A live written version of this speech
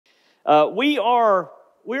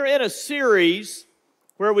We're in a series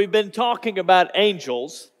where we've been talking about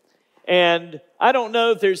angels, and I don't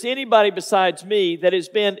know if there's anybody besides me that has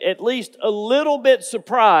been at least a little bit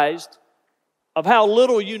surprised of how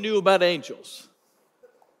little you knew about angels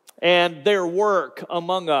and their work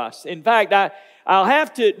among us. In fact, I'll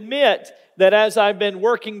have to admit that as I've been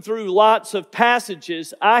working through lots of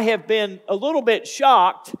passages, I have been a little bit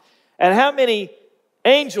shocked at how many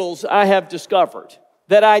angels I have discovered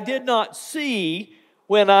that I did not see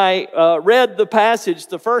when I read the passage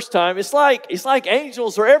the first time. It's like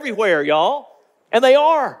angels are everywhere, y'all. And they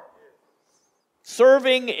are.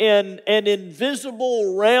 Serving in an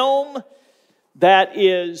invisible realm that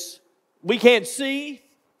is, we can't see,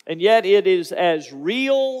 and yet it is as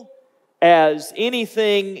real as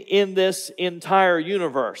anything in this entire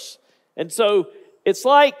universe. And so it's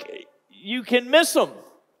like you can miss them,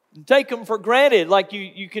 take them for granted, like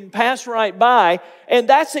you can pass right by, and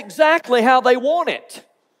that's exactly how they want it.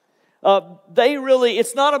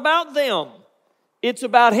 It's not about them, it's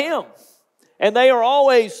about Him. And they are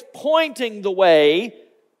always pointing the way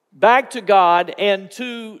back to God and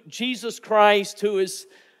to Jesus Christ, who is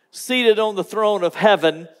seated on the throne of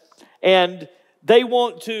heaven, and they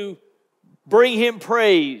want to bring Him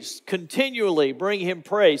praise, continually bring Him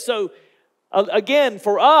praise. So again,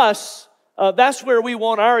 for us, that's where we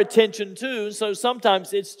want our attention too. So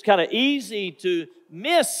sometimes it's kind of easy to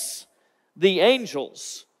miss the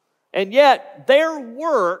angels. And yet their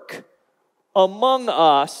work among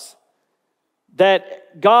us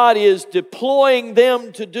that God is deploying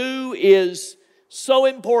them to do is so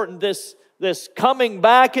important. This coming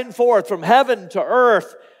back and forth from heaven to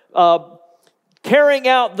earth, carrying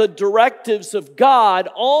out the directives of God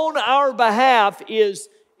on our behalf is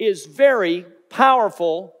very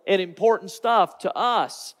powerful and important stuff to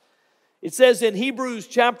us. It says in Hebrews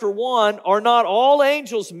chapter 1, "Are not all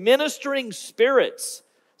angels ministering spirits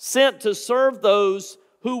sent to serve those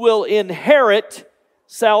who will inherit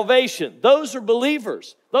salvation?" Those are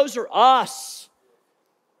believers. Those are us.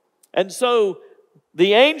 And so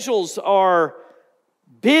the angels are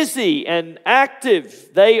busy and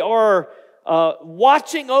active. They are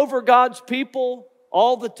watching over God's people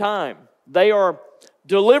all the time. They are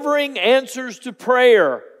delivering answers to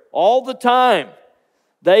prayer all the time.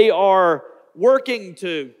 They are working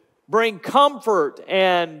to bring comfort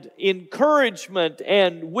and encouragement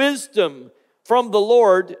and wisdom from the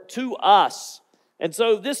Lord to us. And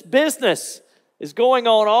so this business is going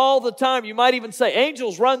on all the time. You might even say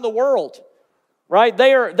angels run the world, right?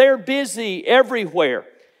 They're busy everywhere.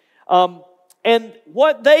 And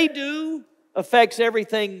what they do affects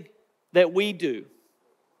everything that we do.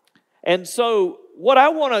 And so what I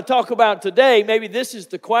want to talk about today, maybe this is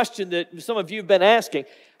the question that some of you have been asking.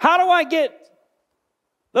 How do I get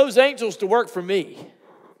those angels to work for me?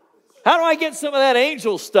 How do I get some of that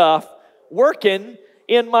angel stuff working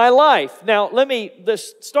in my life? Now, let me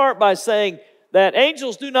just start by saying that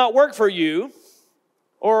angels do not work for you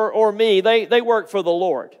or me. They work for the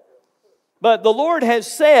Lord. But the Lord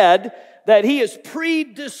has said that He is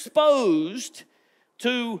predisposed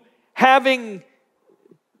to having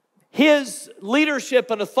His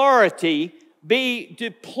leadership and authority be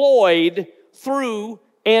deployed through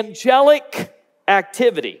angelic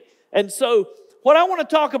activity. And so what I want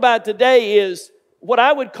to talk about today is what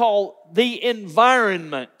I would call the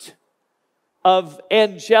environment of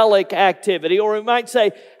angelic activity. Or we might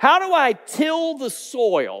say, how do I till the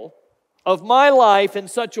soil of my life in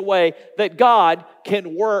such a way that God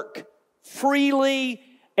can work freely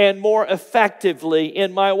and more effectively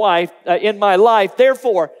in my life?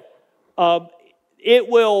 Therefore, it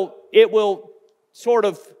will sort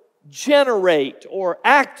of generate or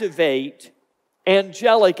activate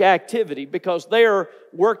angelic activity because they're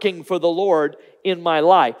working for the Lord in my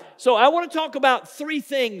life. So I want to talk about three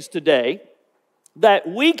things today that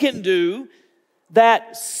we can do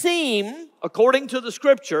that seem, according to the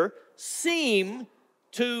Scripture, seem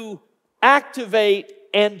to activate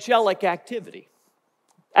angelic activity.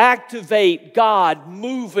 Activate God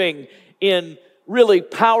moving in really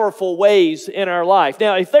powerful ways in our life.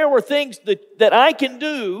 Now, if there were things that I can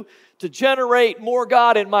do to generate more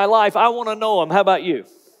God in my life, I want to know them. How about you?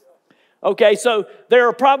 Okay, so there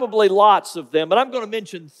are probably lots of them, but I'm going to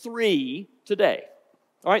mention three today.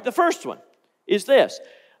 All right, the first one is this.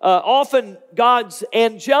 Often God's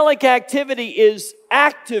angelic activity is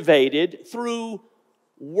activated through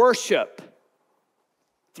worship.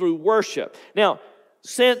 Through worship. Now,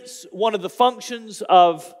 since one of the functions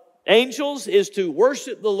of angels is to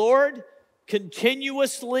worship the Lord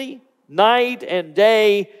continuously, night and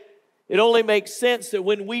day, it only makes sense that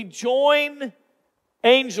when we join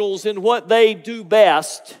angels in what they do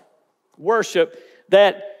best, worship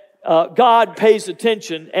that God pays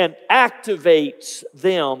attention and activates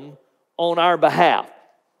them on our behalf.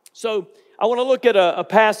 So I want to look at a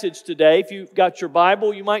passage today. If you've got your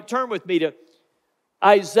Bible, you might turn with me to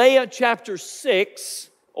Isaiah chapter 6,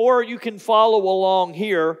 or you can follow along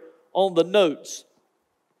here on the notes.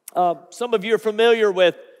 Some of you are familiar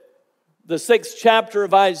with the 6th chapter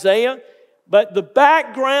of Isaiah, but the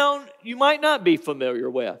background you might not be familiar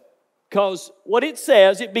with. Because what it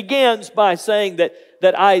says, it begins by saying that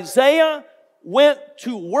Isaiah went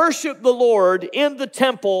to worship the Lord in the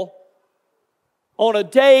temple on a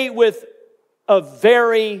day where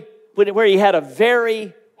he had a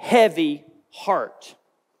very heavy heart.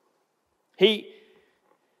 He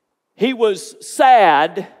was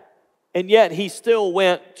sad, and yet he still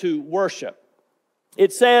went to worship.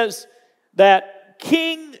 It says that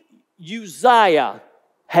King Uzziah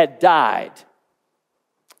had died.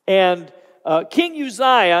 And King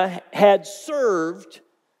Uzziah had served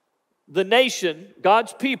the nation,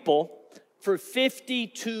 God's people, for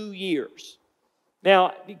 52 years.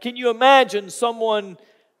 Now, can you imagine someone,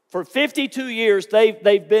 for 52 years, they've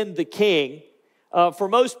been the king. For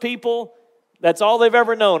most people, that's all they've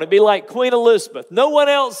ever known. It'd be like Queen Elizabeth. No one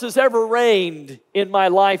else has ever reigned in my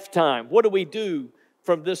lifetime. What do we do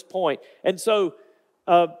from this point? And so,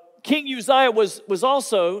 King Uzziah was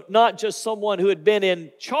also not just someone who had been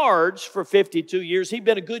in charge for 52 years. He'd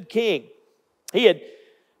been a good king. He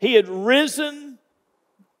had risen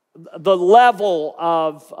the level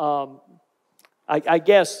of,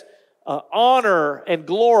 honor and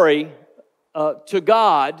glory to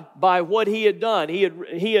God by what he had done. He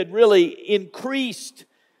had really increased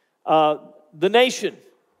the nation,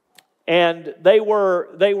 and they were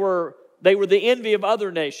the envy of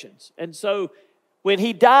other nations. And so, when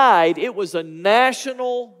he died, it was a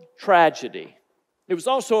national tragedy. It was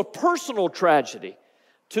also a personal tragedy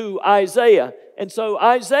to Isaiah. And so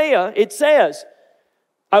Isaiah, it says,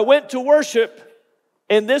 I went to worship,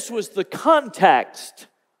 and this was the context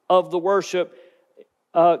of the worship.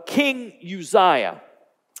 King Uzziah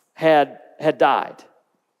had died.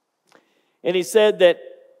 And he said that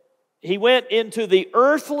he went into the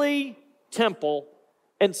earthly temple,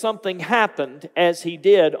 and something happened as he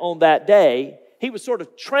did on that day. He was sort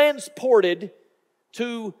of transported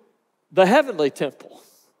to the heavenly temple.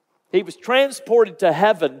 He was transported to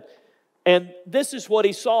heaven, and this is what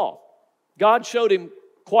he saw. God showed him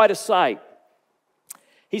quite a sight.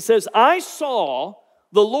 He says, I saw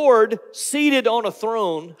the Lord seated on a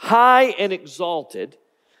throne, high and exalted,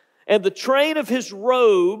 and the train of his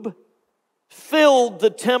robe filled the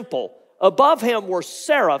temple. Above him were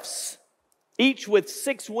seraphs, each with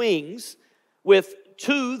 6 wings. With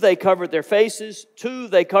 2 they covered their faces, 2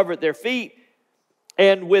 they covered their feet,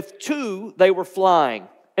 and with 2 they were flying.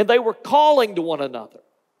 And they were calling to one another,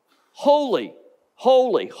 Holy,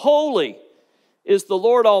 holy, holy is the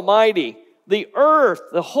Lord Almighty. The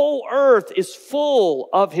whole earth is full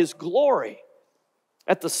of his glory.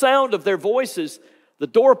 At the sound of their voices, the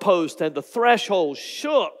doorpost and the threshold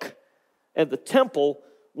shook, and the temple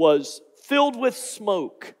was filled with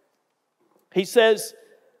smoke. He says,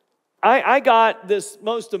 I got this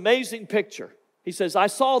most amazing picture. He says, I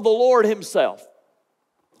saw the Lord himself.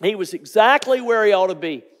 He was exactly where he ought to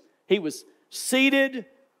be. He was seated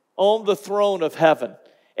on the throne of heaven.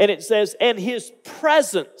 And it says, and his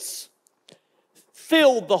presence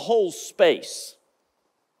filled the whole space.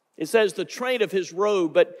 It says the train of his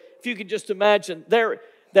robe, but if you could just imagine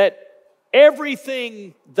that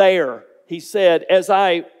everything there, he said, as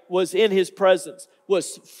I was in his presence,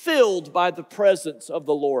 was filled by the presence of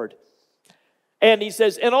the Lord. And he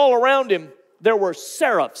says, and all around him, there were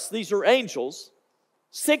seraphs. These are angels,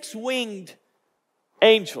 6-winged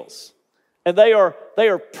angels. And they are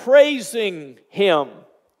praising him.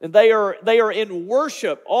 And they are in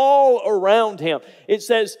worship all around him. It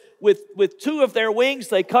says, with 2 of their wings,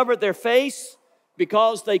 they covered their face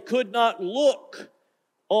because they could not look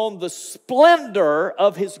on the splendor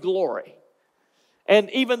of his glory. And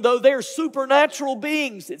even though they're supernatural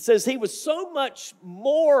beings, it says he was so much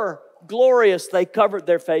more glorious, they covered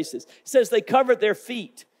their faces. It says they covered their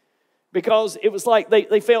feet because it was like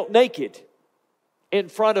they felt naked in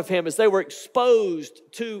front of him as they were exposed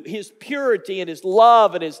to his purity and his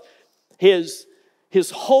love and his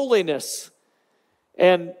holiness.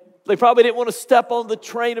 And they probably didn't want to step on the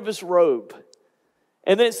train of his robe.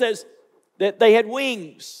 And then it says that they had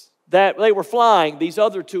wings, that they were flying. These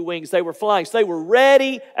other 2 wings, they were flying. So they were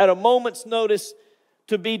ready at a moment's notice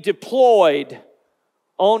to be deployed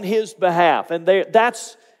on his behalf. And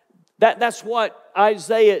that's what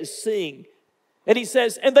Isaiah is seeing. And he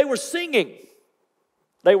says, and they were singing.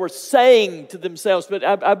 They were saying to themselves, but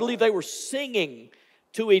I believe they were singing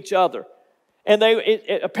to each other. And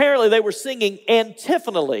apparently they were singing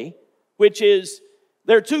antiphonally, which is,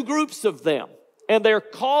 there are two groups of them. And they're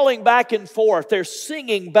calling back and forth. They're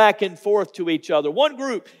singing back and forth to each other. One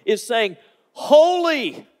group is saying,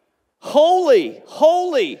 holy, holy,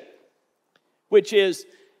 holy, which is,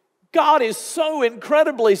 God is so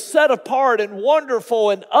incredibly set apart and wonderful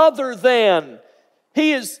and other than.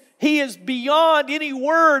 He is beyond any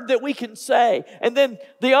word that we can say. And then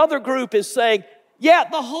the other group is saying, yeah,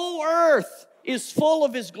 the whole earth is full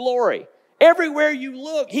of His glory. Everywhere you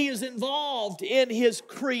look, He is involved in His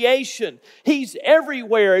creation. He's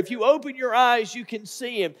everywhere. If you open your eyes, you can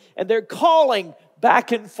see Him. And they're calling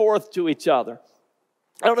back and forth to each other.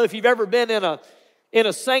 I don't know if you've ever been in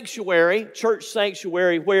a sanctuary, church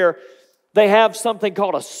sanctuary, where they have something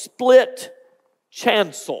called a split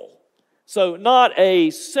chancel. So not a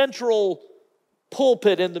central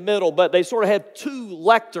pulpit in the middle, but they sort of have two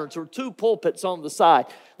lecterns or two pulpits on the side.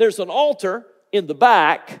 There's an altar in the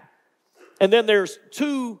back, and then there's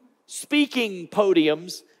two speaking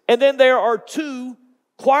podiums, and then there are two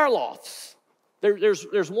choir lofts.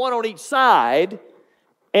 There's one on each side,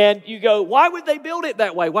 and you go, why would they build it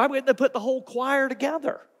that way? Why would they put the whole choir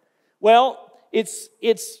together? Well, it's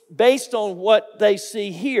based on what they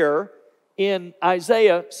see here in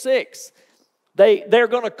Isaiah 6. They're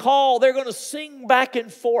going to sing back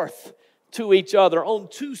and forth to each other on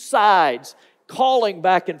two sides, calling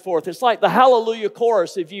back and forth. It's like the Hallelujah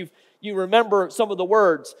chorus, if you remember some of the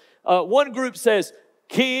words. One group says,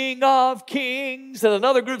 King of Kings, and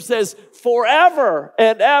another group says, forever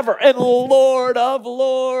and ever, and Lord of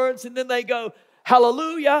Lords. And then they go,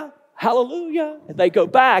 Hallelujah, Hallelujah, and they go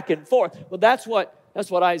back and forth. Well, that's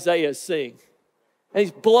what Isaiah is seeing. And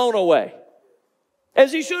he's blown away,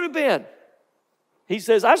 as he should have been. He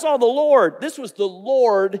says, I saw the Lord. This was the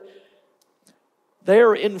Lord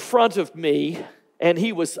there in front of me, and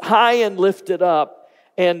He was high and lifted up,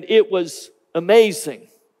 and it was amazing.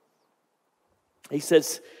 He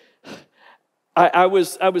says, I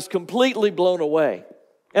was completely blown away.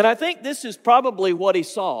 And I think this is probably what he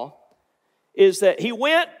saw, is that he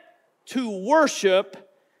went to worship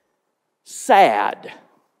sad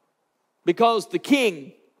because the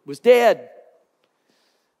king was dead.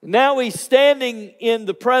 Now he's standing in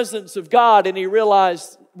the presence of God, and he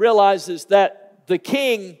realizes that the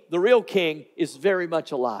king, the real king, is very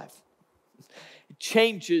much alive. It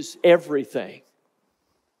changes everything.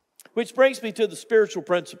 Which brings me to the spiritual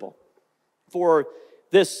principle for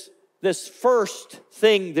this first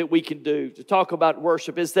thing that we can do to talk about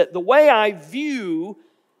worship, is that the way I view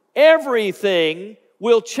everything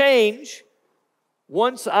will change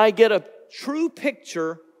once I get a true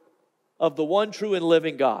picture of the one true and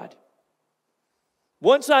living God.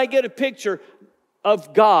 Once I get a picture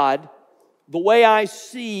of God, the way I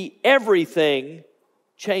see everything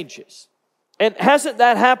changes. And hasn't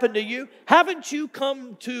that happened to you? Haven't you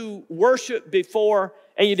come to worship before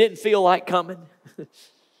and you didn't feel like coming?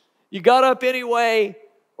 You got up anyway,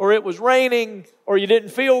 or it was raining, or you didn't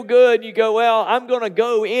feel good. You go, well, I'm going to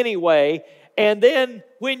go anyway. And then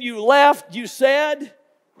when you left, you said,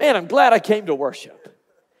 man, I'm glad I came to worship.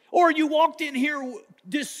 Or you walked in here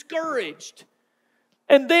discouraged.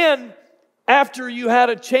 And then after you had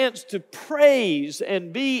a chance to praise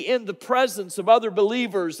and be in the presence of other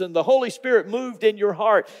believers and the Holy Spirit moved in your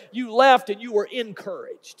heart, you left and you were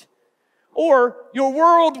encouraged. Or your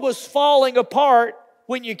world was falling apart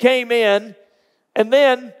when you came in, and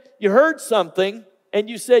then you heard something and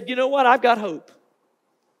you said, you know what, I've got hope.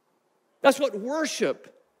 That's what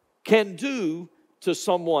worship can do to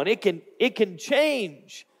someone. It can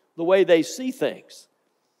change the way they see things.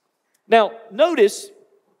 Now, notice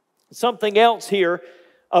something else here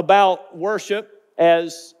about worship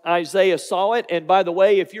as Isaiah saw it. And by the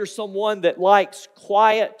way, if you're someone that likes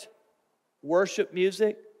quiet worship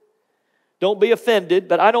music, don't be offended,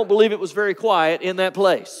 but I don't believe it was very quiet in that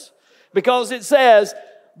place. Because it says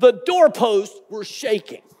the doorposts were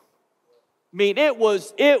shaking. I mean, it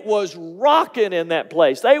was rocking in that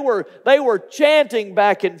place. They were chanting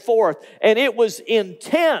back and forth, and it was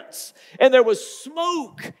intense. And there was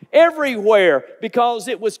smoke everywhere because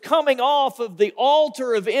it was coming off of the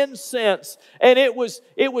altar of incense, and it was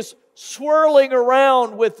swirling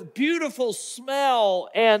around with beautiful smell,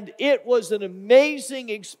 and it was an amazing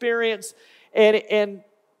experience. And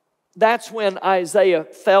that's when Isaiah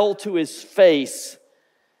fell to his face,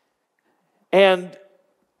 and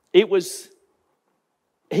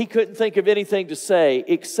he couldn't think of anything to say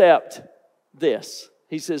except this.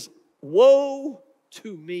 He says, woe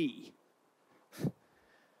to me.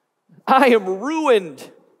 I am ruined.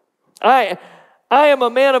 I I am a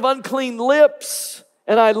man of unclean lips,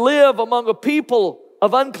 and I live among a people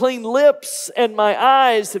of unclean lips, and my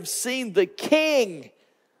eyes have seen the King,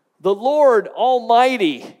 the Lord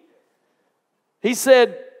Almighty. He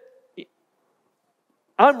said,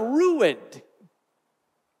 I'm ruined.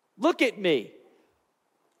 Look at me.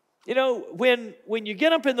 You know, when you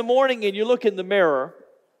get up in the morning and you look in the mirror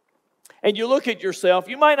and you look at yourself,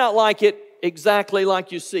 you might not like it exactly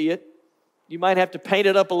like you see it. You might have to paint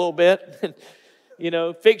it up a little bit,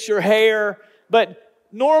 fix your hair. But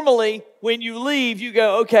normally, when you leave, you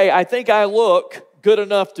go, okay, I think I look good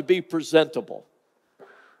enough to be presentable.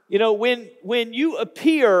 You know, when you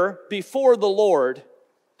appear before the Lord,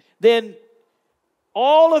 then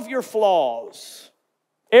all of your flaws,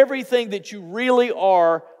 everything that you really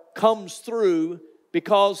are, comes through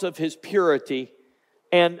because of His purity,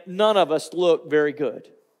 and none of us look very good.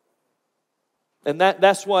 And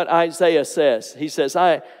that's what Isaiah says. He says,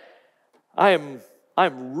 I'm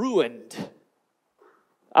ruined.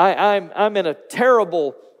 I'm in a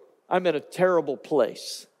terrible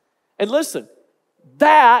place. And listen,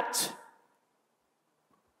 that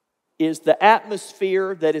is the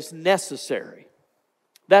atmosphere that is necessary.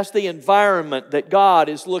 That's the environment that God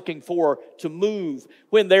is looking for to move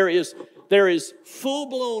when there is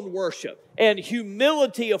full-blown worship and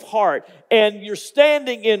humility of heart, and you're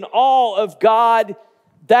standing in awe of God.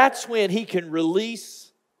 That's when He can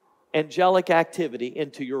release angelic activity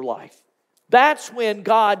into your life. That's when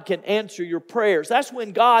God can answer your prayers. That's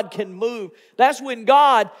when God can move. That's when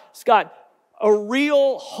God's got a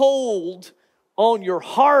real hold on your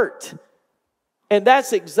heart. And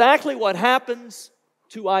that's exactly what happens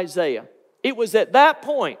to Isaiah. It was at that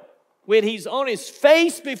point, when he's on his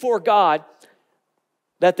face before God,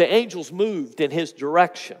 that the angels moved in his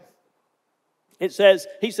direction. He says,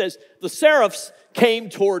 the seraphs came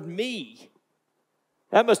toward me.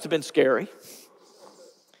 That must have been scary.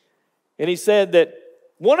 And he said that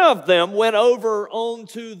one of them went over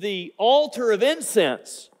onto the altar of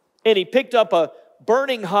incense, and he picked up a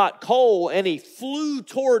burning hot coal, and he flew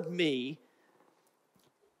toward me.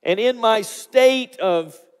 And in my state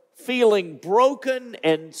of feeling broken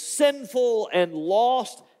and sinful and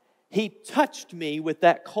lost, he touched me with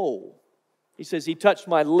that coal. He says he touched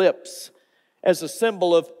my lips as a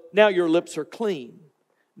symbol of, now your lips are clean.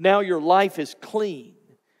 Now your life is clean.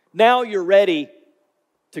 Now you're ready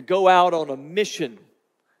to go out on a mission.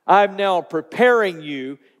 I'm now preparing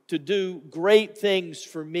you to do great things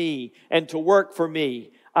for me and to work for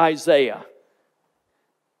me, Isaiah.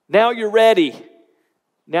 Now you're ready.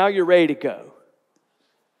 Now you're ready to go.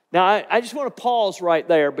 Now, I just want to pause right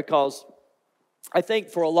there, because I think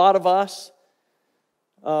for a lot of us,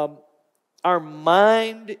 our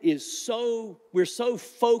mind is we're so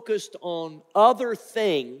focused on other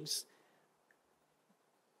things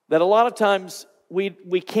that a lot of times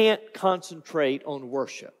we can't concentrate on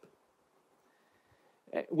worship.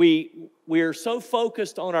 We're so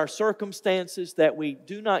focused on our circumstances that we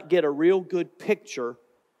do not get a real good picture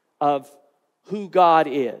of who God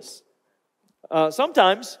is.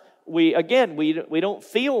 Sometimes we don't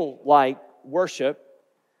feel like worship,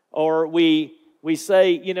 or we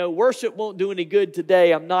say, worship won't do any good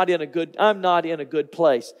today. I'm not in a good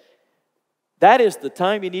place. That is the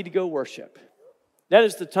time you need to go worship. That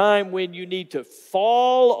is the time when you need to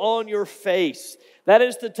fall on your face. That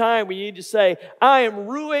is the time when you need to say, I am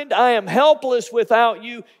ruined, I am helpless without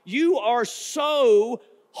you. You are so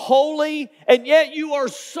holy, and yet you are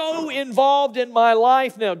so involved in my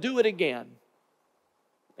life. Now do it again.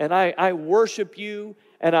 And I worship you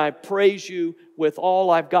and I praise you with all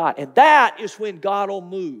I've got. And that is when God will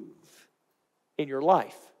move in your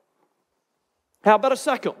life. How about a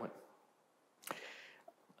second one?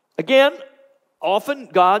 Again, often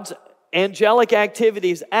God's angelic activity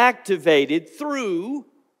is activated through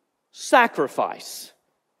sacrifice.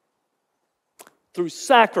 Through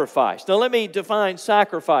sacrifice. Now let me define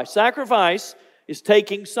sacrifice. Sacrifice is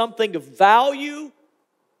taking something of value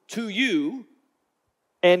to you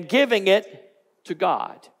and giving it to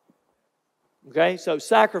God. Okay, so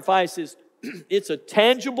sacrifice is, it's a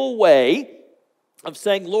tangible way of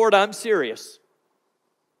saying, Lord, I'm serious.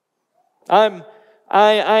 I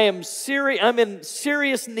am serious. I'm in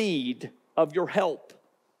serious need of your help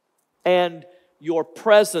and your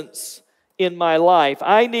presence in my life.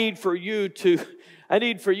 I need for you to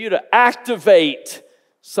activate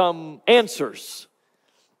some answers.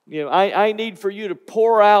 I need for you to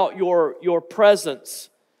pour out your presence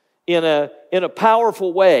in a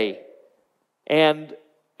powerful way, and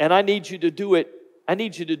I need you to do it. I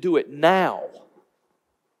need you to do it now.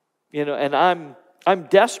 And I'm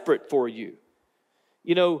desperate for you.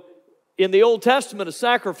 In the Old Testament, a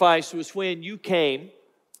sacrifice was when you came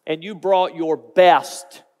and you brought your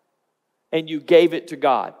best and you gave it to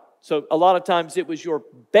God. So a lot of times it was your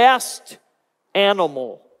best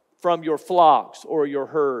animal from your flocks or your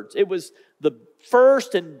herds. It was the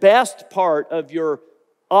first and best part of your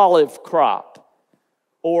olive crop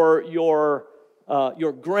or your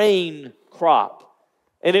grain crop.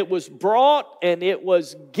 And it was brought and it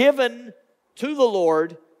was given to the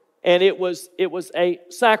Lord, and it was a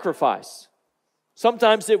sacrifice.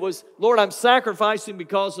 Sometimes it was, Lord, I'm sacrificing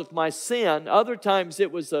because of my sin. Other times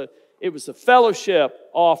it was a fellowship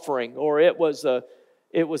offering, or it was a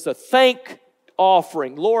thank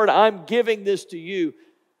offering. Lord, I'm giving this to you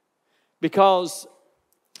because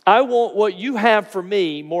I want what you have for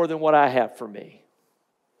me more than what I have for me.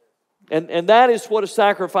 And that is what a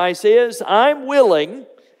sacrifice is. I'm willing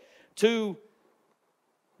to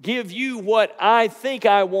give you what I think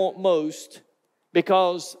I want most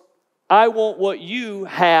because I want what you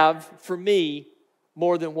have for me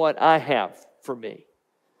more than what I have for me.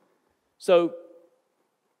 So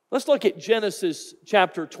let's look at Genesis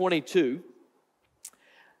chapter 22.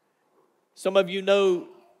 Some of you know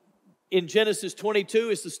in Genesis 22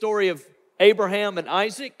 is the story of Abraham and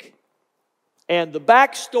Isaac. And the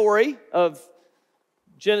backstory of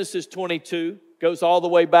Genesis 22 goes all the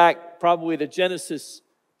way back probably to Genesis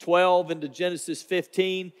 12 and to Genesis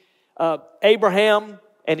 15. Abraham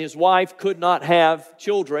and his wife could not have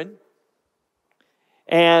children.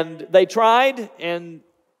 And they tried, and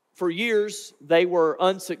for years they were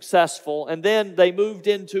unsuccessful. And then they moved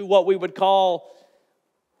into what we would call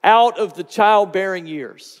out of the childbearing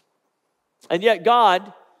years. And yet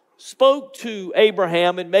God spoke to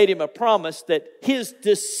Abraham and made him a promise that his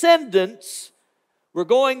descendants were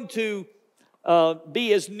going to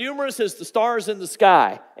be as numerous as the stars in the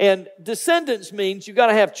sky. And descendants means you've got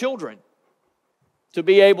to have children to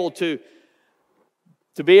be able to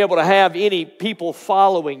have any people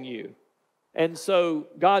following you. And so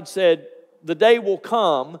God said, the day will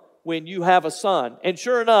come when you have a son. And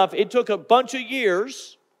sure enough, it took a bunch of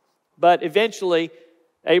years, but eventually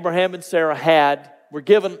Abraham and Sarah were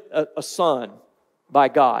given a son by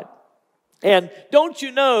God. And don't you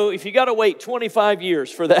know, if you got to wait 25 years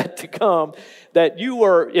for that to come, that you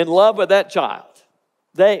were in love with that child.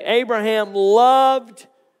 Abraham loved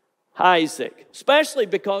Isaac, especially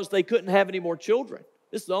because they couldn't have any more children.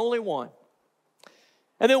 This is the only one.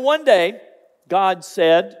 And then one day, God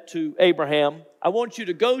said to Abraham, I want you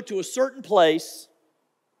to go to a certain place.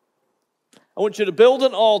 I want you to build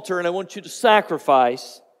an altar, and I want you to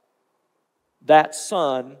sacrifice that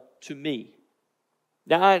son to me.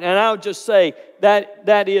 Now, and I'll just say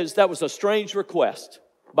that was a strange request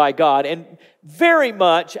by God, and very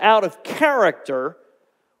much out of character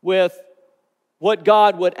with what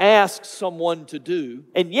God would ask someone to do.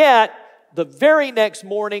 And yet, the very next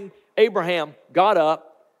morning, Abraham got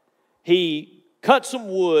up, he cut some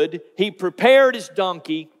wood, he prepared his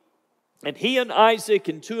donkey, and he and Isaac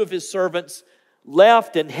and two of his servants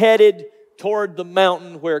left and headed toward the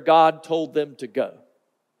mountain where God told them to go.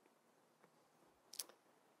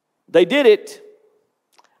 They did it.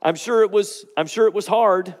 I'm sure it was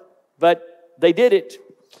hard, but they did it.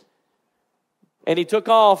 And he took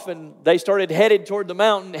off, and they started heading toward the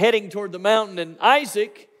mountain. And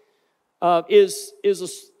Isaac is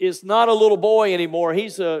not a little boy anymore.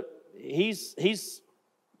 He's a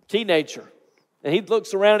teenager, and he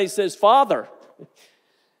looks around and he says, Father,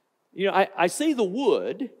 I see the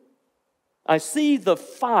wood, I see the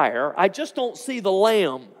fire, I just don't see the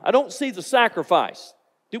lamb. I don't see the sacrifice.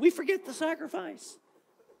 Did we forget the sacrifice?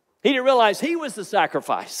 He didn't realize he was the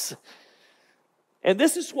sacrifice. And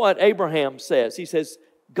this is what Abraham says. He says,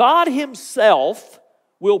 God himself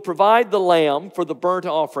will provide the lamb for the burnt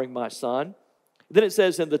offering, my son. Then it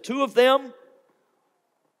says, and the two of them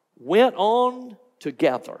went on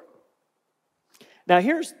together. Now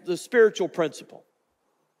here's the spiritual principle.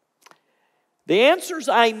 The answers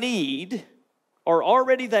I need are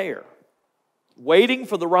already there, waiting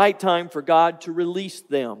for the right time for God to release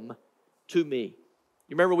them to me.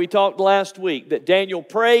 You remember we talked last week that Daniel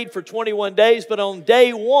prayed for 21 days, but on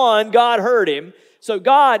day one, God heard him. So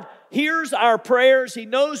God hears our prayers. He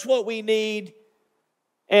knows what we need,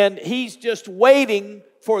 and He's just waiting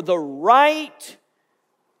for the right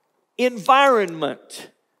environment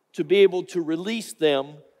to be able to release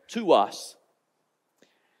them to us.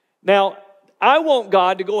 Now, I want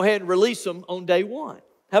God to go ahead and release them on day one.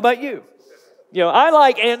 How about you? I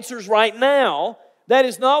like answers right now. That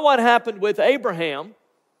is not what happened with Abraham.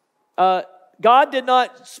 God did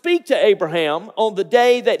not speak to Abraham on the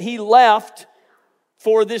day that he left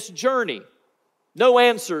for this journey. No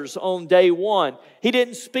answers on day one. He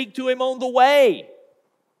didn't speak to him on the way.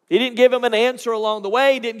 He didn't give him an answer along the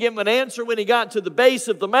way. He didn't give him an answer when he got to the base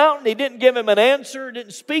of the mountain. He didn't give him an answer,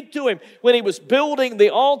 didn't speak to him when he was building the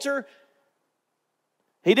altar.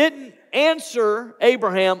 He didn't answer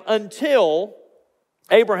Abraham until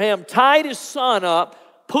Abraham tied his son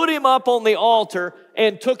up, put him up on the altar,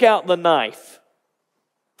 and took out the knife.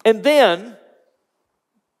 And then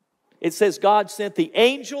it says God sent the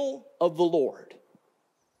angel of the Lord.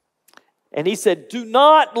 And he said, do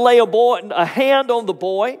not lay a hand on the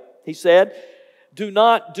boy. He said, do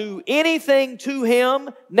not do anything to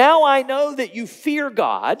him. Now I know that you fear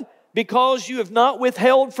God, because you have not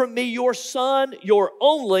withheld from me your son, your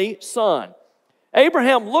only son.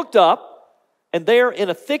 Abraham looked up, and there in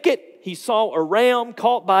a thicket he saw a ram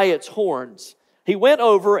caught by its horns. He went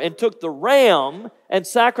over and took the ram and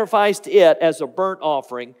sacrificed it as a burnt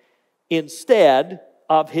offering instead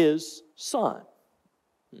of his son.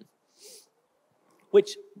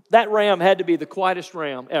 Which, that ram had to be the quietest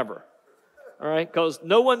ram ever. All right? Because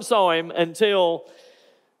no one saw him until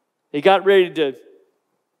he got ready to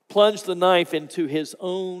plunge the knife into his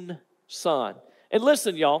own son. And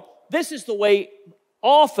listen, y'all, this is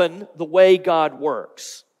often the way God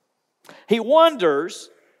works. He wonders,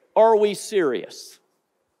 are we serious?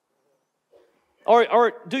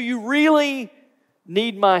 Or do you really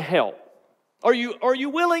need my help? Are you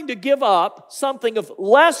willing to give up something of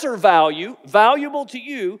lesser value, valuable to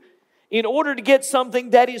you, in order to get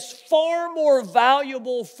something that is far more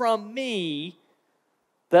valuable from me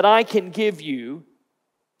that I can give you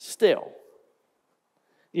still?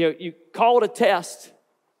 You know, you call it a test.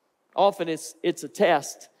 Often it's a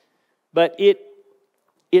test, but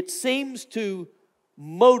it seems to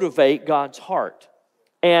motivate God's heart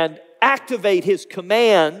and activate His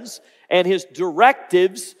commands and His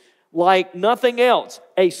directives like nothing else.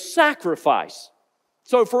 A sacrifice.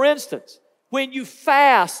 So for instance, when you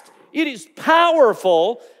fast, it is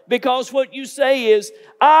powerful because what you say is,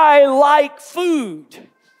 I like food,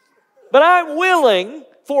 but I'm willing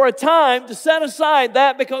for a time to set aside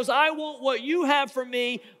that because I want what you have for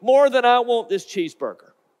me more than I want this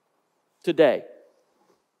cheeseburger today.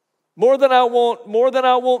 More than I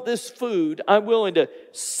want this food, I'm willing to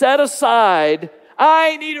set aside.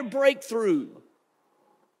 I need a breakthrough.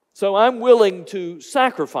 So I'm willing to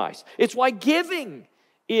sacrifice. It's why giving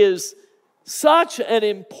is such an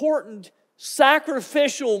important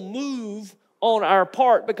sacrificial move on our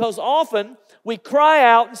part, because often we cry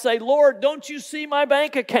out and say, Lord, don't you see my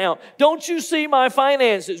bank account? Don't you see my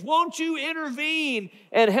finances? Won't you intervene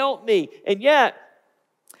and help me? And yet,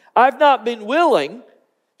 I've not been willing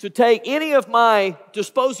to take any of my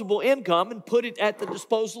disposable income and put it at the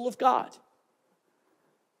disposal of God.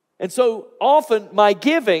 And so often my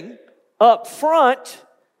giving up front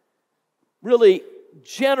really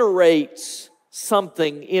generates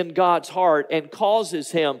something in God's heart and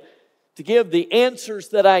causes Him to give the answers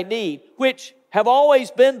that I need, which have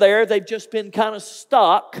always been there. They've just been kind of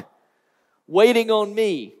stuck, waiting on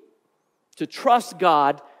me to trust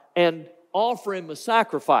God and offer Him a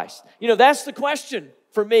sacrifice. You know, that's the question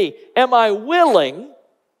for me. Am I willing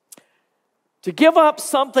to give up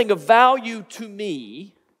something of value to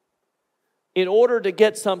me in order to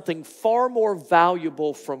get something far more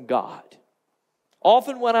valuable from God?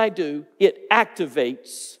 Often when I do, it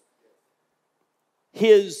activates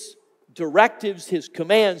His directives, His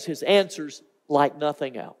commands, His answers like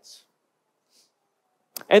nothing else.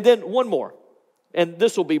 And then one more, and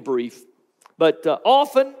this will be brief, but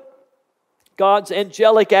often God's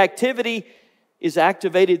angelic activity is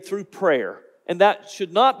activated through prayer. And that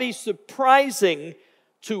should not be surprising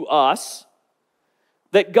to us,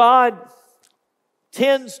 that God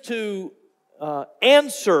tends to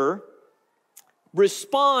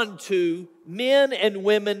respond to men and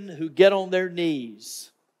women who get on their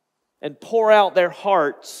knees and pour out their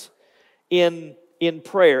hearts in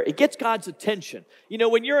prayer. It gets God's attention. You know,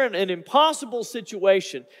 when you're in an impossible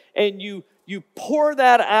situation and you pour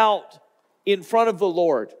that out in front of the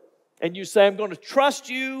Lord and you say, I'm going to trust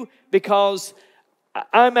you because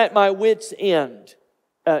I'm at my wit's end,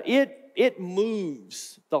 it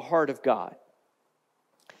moves the heart of God.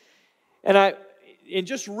 And in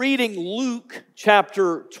just reading Luke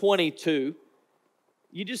chapter 22,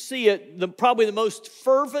 you just see it, probably the most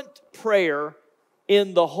fervent prayer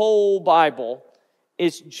in the whole Bible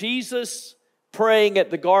is Jesus praying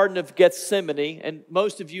at the Garden of Gethsemane. And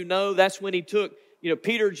most of you know that's when He took,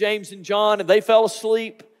 Peter, James, and John, and they fell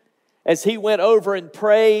asleep as He went over and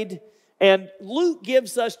prayed. And Luke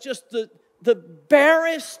gives us just the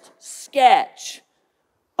barest sketch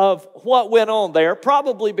of what went on there,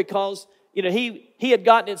 probably because he had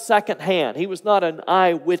gotten it secondhand. He was not an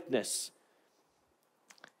eyewitness.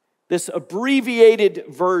 This abbreviated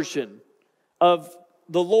version of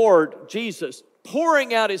the Lord Jesus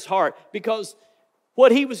pouring out His heart, because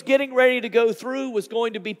what He was getting ready to go through was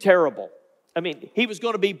going to be terrible. I mean, He was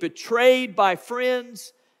going to be betrayed by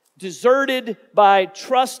friends, deserted by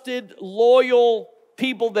trusted, loyal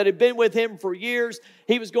people that had been with Him for years.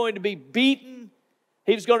 He was going to be beaten.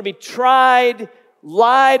 He was going to be tried,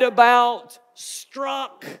 lied about,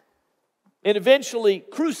 struck, and eventually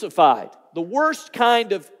crucified. The worst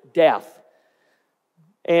kind of death.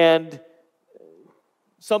 And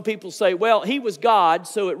some people say, well, He was God,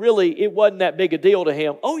 so it wasn't that big a deal to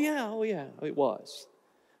Him. Oh yeah, it was.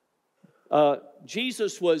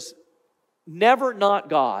 Jesus was never not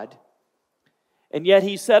God, and yet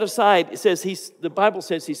He set aside, the Bible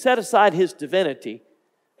says He set aside His divinity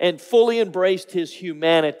and fully embraced His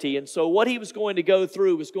humanity. And so what He was going to go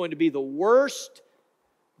through was going to be the worst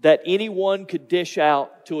that anyone could dish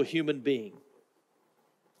out to a human being.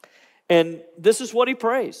 And this is what He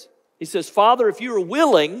prays. He says, Father, if you are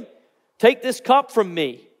willing, take this cup from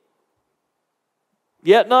me.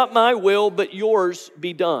 Yet not my will, but yours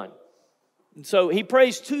be done. And so He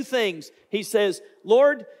prays two things. He says,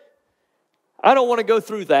 Lord, I don't want to go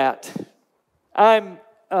through that. I'm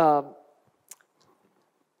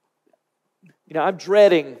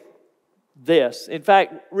dreading this. In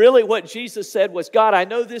fact, really what Jesus said was, God, I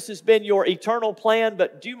know this has been your eternal plan,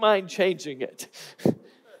 but do you mind changing it?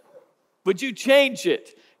 Would you change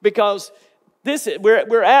it? Because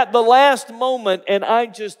we're at the last moment, and I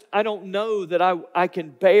don't know that I can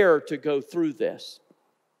bear to go through this.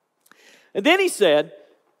 And then He said,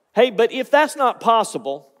 hey, but if that's not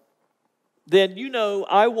possible, then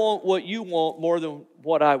I want what you want more than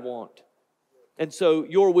what I want. And so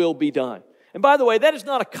your will be done. And by the way, that is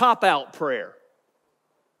not a cop-out prayer.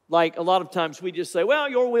 Like a lot of times we just say, well,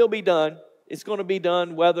 your will be done. It's going to be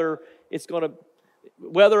done whether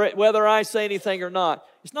I say anything or not.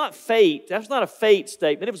 It's not fate. That's not a fate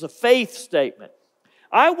statement. It was a faith statement.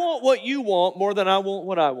 I want what you want more than I want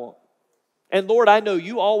what I want. And Lord, I know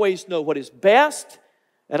you always know what is best,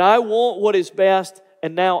 and I want what is best,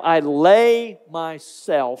 and now I lay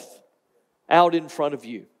myself out in front of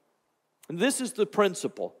you. And this is the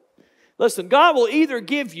principle. Listen, God will either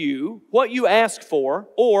give you what you ask for,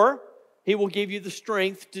 or He will give you the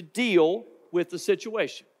strength to deal with the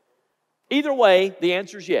situation. Either way, the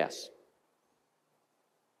answer is yes.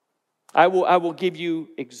 I will give you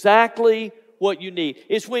exactly what you need.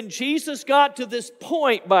 It's when Jesus got to this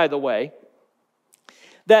point, by the way,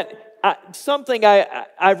 that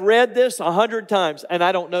I've read this 100 times, and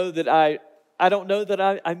I don't know that I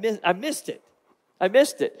missed it. I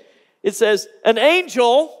missed it. It says, an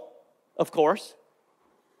angel, of course,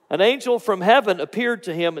 an angel from heaven appeared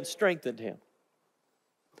to him and strengthened him.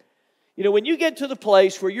 When you get to the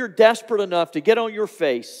place where you're desperate enough to get on your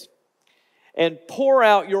face and pour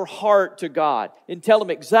out your heart to God and tell Him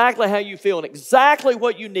exactly how you feel and exactly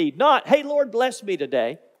what you need. Not, hey, Lord, bless me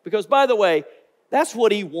today. Because, by the way, that's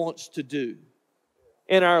what He wants to do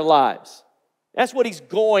in our lives. That's what He's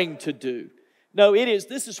going to do. No,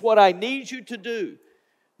 this is what I need you to do.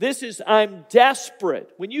 I'm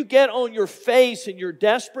desperate. When you get on your face and you're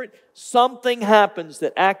desperate, something happens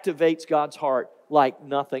that activates God's heart like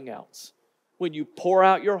nothing else. When you pour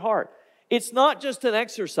out your heart. It's not just an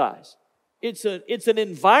exercise. It's an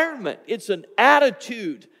environment. It's an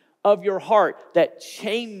attitude of your heart that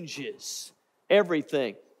changes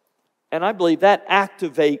everything. And I believe that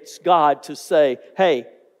activates God to say, hey,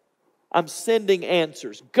 I'm sending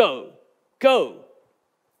answers. Go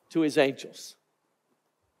to His angels.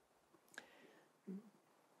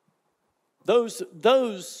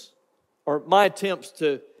 Those are my attempts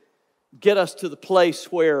to get us to the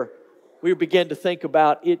place where we begin to think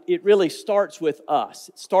about it. It really starts with us.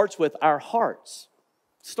 It starts with our hearts.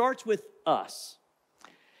 It starts with us.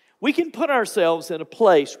 We can put ourselves in a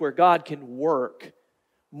place where God can work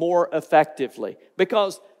more effectively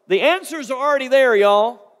because the answers are already there,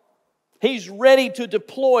 y'all. He's ready to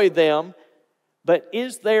deploy them. But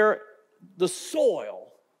is there the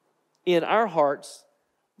soil in our hearts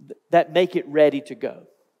that make it ready to go?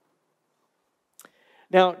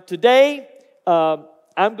 Now, today,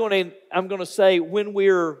 I'm going to say when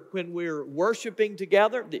we're worshiping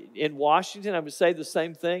together in Washington, I would say the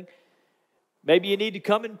same thing. Maybe you need to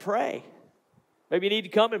come and pray. Maybe you need to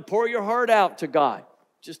come and pour your heart out to God.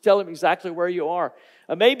 Just tell Him exactly where you are.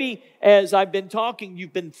 Maybe as I've been talking,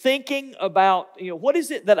 you've been thinking about, what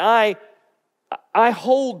is it that I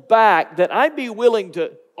hold back that I'd be willing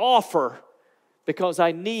to offer because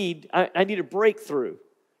I need a breakthrough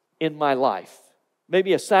in my life.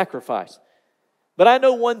 Maybe a sacrifice. But I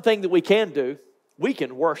know one thing that we can do. We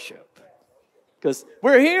can worship. Because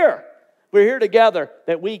we're here. We're here together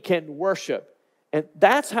that we can worship. And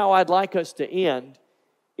that's how I'd like us to end,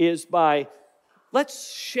 is by,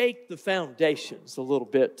 let's shake the foundations a little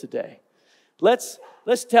bit today. Let's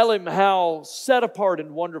tell Him how set apart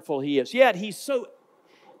and wonderful He is. Yet He's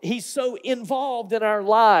so involved in our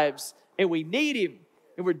lives, and we need Him,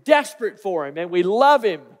 and we're desperate for Him, and we love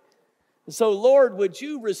Him. And so, Lord, would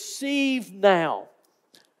you receive now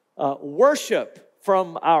worship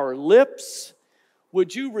from our lips?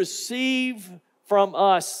 Would you receive from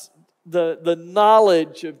us the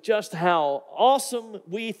knowledge of just how awesome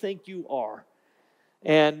we think you are,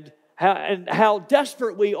 and how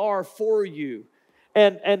desperate we are for you,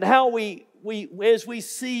 and how we as we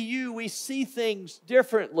see you, we see things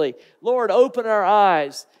differently. Lord, open our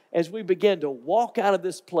eyes as we begin to walk out of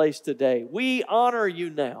this place today. We honor you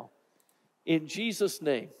now. In Jesus'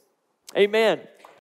 name, amen.